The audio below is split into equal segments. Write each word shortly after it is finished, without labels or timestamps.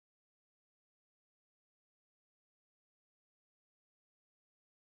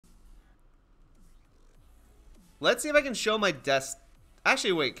Let's see if I can show my desk.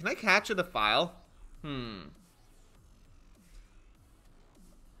 Actually, wait. Can I capture the file?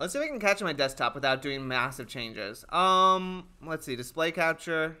 Let's see if I can capture my desktop without doing massive changes. Let's see. Display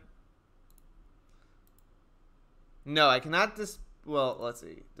capture. No, I cannot well, let's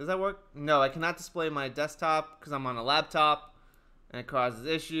see. Does that work? No, I cannot display my desktop because I'm on a laptop and it causes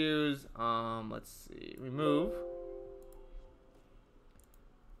issues. Let's see. Remove.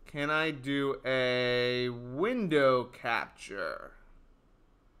 Can I do a window capture?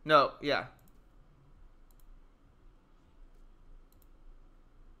 No, yeah.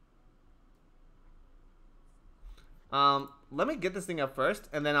 Let me get this thing up first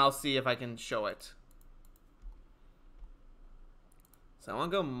and then I'll see if I can show it. So I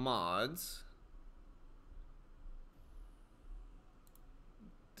want to go mods,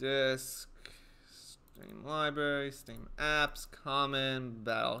 disk, Steam library, Steam apps, common,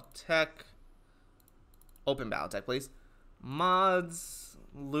 BattleTech, open BattleTech please, mods,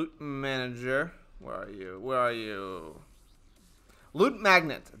 loot manager, where are you, where are you,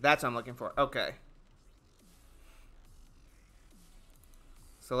 LootMagnet, that's what I'm looking for, okay.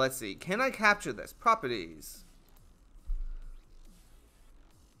 So let's see, can I capture this, properties.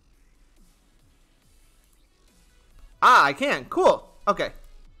 Ah, I can. Cool. Okay.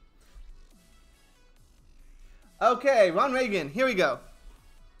 Okay, Ron Reagan. Here we go.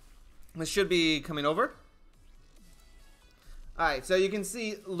 This should be coming over. Alright, so you can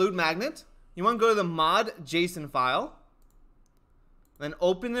see LootMagnet. You want to go to the mod JSON file. Then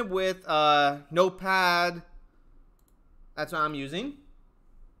open it with Notepad. That's what I'm using.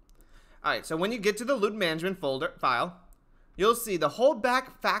 Alright, so when you get to the loot management folder file, you'll see the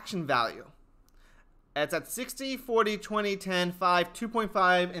holdback faction value. It's at 60, 40, 20, 10, 5,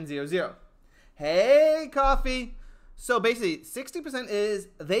 2.5, and 0, 0. Hey, coffee. So basically, 60% is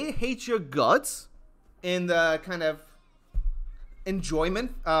they hate your guts in the kind of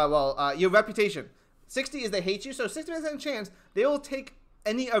enjoyment, your reputation. 60 is they hate you, so 60% chance they will take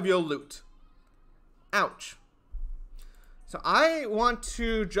any of your loot. Ouch. So I want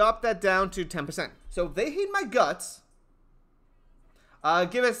to drop that down to 10%. So if they hate my guts,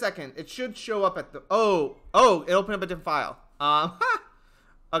 give it a second. It should show up at the... Oh, it opened up a different file.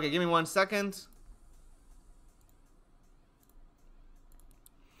 Okay, give me 1 second.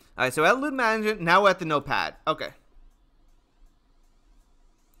 Alright, so at Loot Manager, now we're at the Notepad. Okay.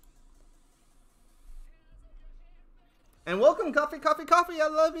 And welcome, Coffee, Coffee, Coffee. I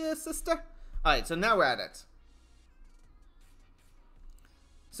love you, sister. Alright, so now we're at it.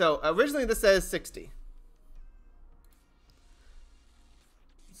 So, originally this says 60.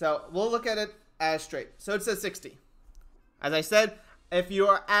 So we'll look at it as straight. So it says 60. As I said, if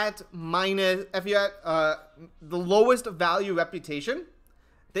you're at the lowest value reputation,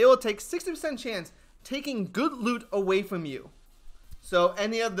 they will take 60% chance taking good loot away from you. So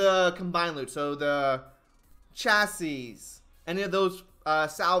any of the combined loot, so the chassis, any of those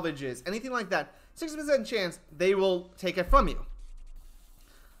salvages, anything like that, 60% chance they will take it from you.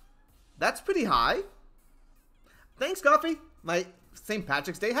 That's pretty high. Thanks, Coffee. My St.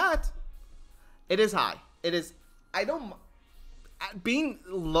 Patrick's Day hat. It is high. It is. I don't. Being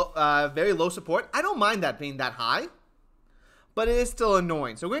very low support, I don't mind that being that high. But it is still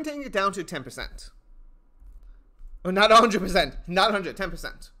annoying. So we're going to take it down to 10%. Or not 100%. Not 100.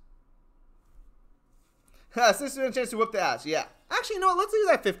 10%. 60% chance to whoop the ass. Yeah. Actually, you know what? Let's leave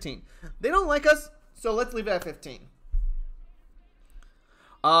it at 15. They don't like us, so let's leave it at 15.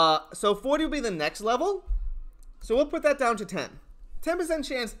 So 40 will be the next level. So we'll put that down to 10. 10%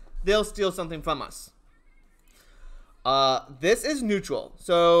 chance they'll steal something from us. This is neutral.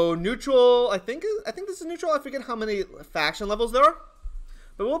 So neutral, I think this is neutral. I forget how many faction levels there are.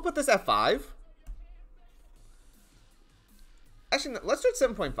 But we'll put this at 5. Actually, no, let's do it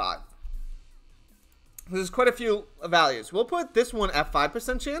 7.5. There's quite a few values. We'll put this one at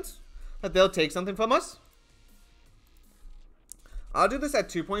 5% chance that they'll take something from us. I'll do this at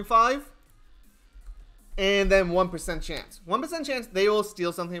 2.5. And then 1% chance. 1% chance they will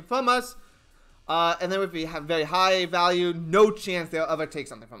steal something from us. And then if we have very high value, no chance they'll ever take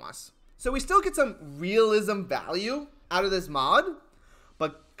something from us. So we still get some realism value out of this mod.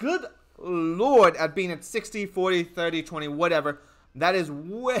 But good lord, at being at 60, 40, 30, 20, whatever, that is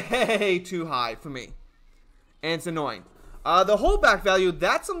way too high for me. And it's annoying. The holdback value,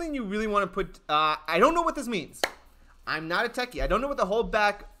 that's something you really want to put... I don't know what this means. I'm not a techie. I don't know what the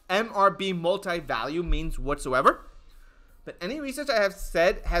holdback MRB multi-value means whatsoever. But any research I have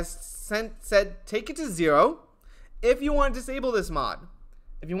said has said take it to 0 if you want to disable this mod.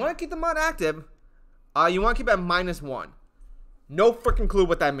 If you want to keep the mod active, you want to keep it at -1. No freaking clue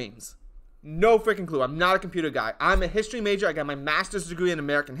what that means. No freaking clue. I'm not a computer guy. I'm a history major. I got my master's degree in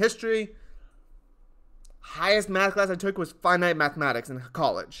American history. Highest math class I took was finite mathematics in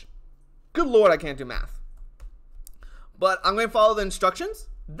college. Good lord, I can't do math. But I'm going to follow the instructions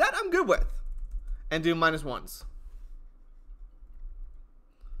that I'm good with and do -1s.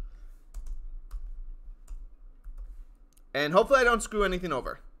 And hopefully I don't screw anything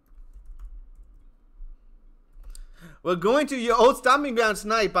over. We're going to your old stomping ground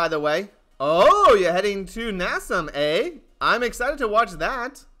tonight, by the way. Oh, you're heading to NASM, eh? I'm excited to watch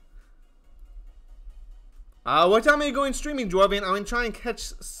that. What time are you going streaming, Dwarvian? I'm going to try and catch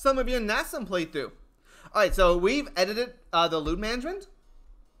some of your NASM playthrough. Alright, so we've edited the loot management.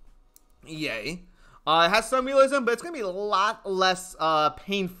 Yay. It has some realism, but it's going to be a lot less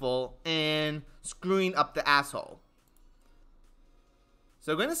painful and screwing up the asshole.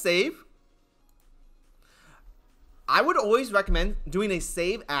 So we're going to save. I would always recommend doing a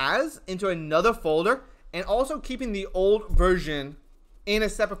save as into another folder and also keeping the old version in a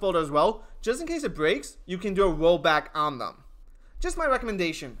separate folder as well. Just in case it breaks, you can do a rollback on them. Just my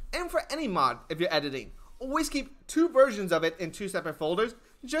recommendation. And for any mod, if you're editing, always keep 2 versions of it in 2 separate folders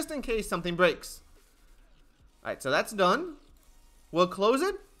just in case something breaks. Alright, so that's done. We'll close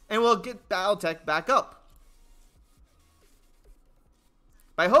it and we'll get BattleTech back up.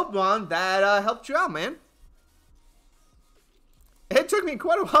 I hope, Ron, that helped you out, man. It took me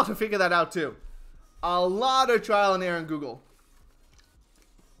quite a while to figure that out too. A lot of trial and error in Google.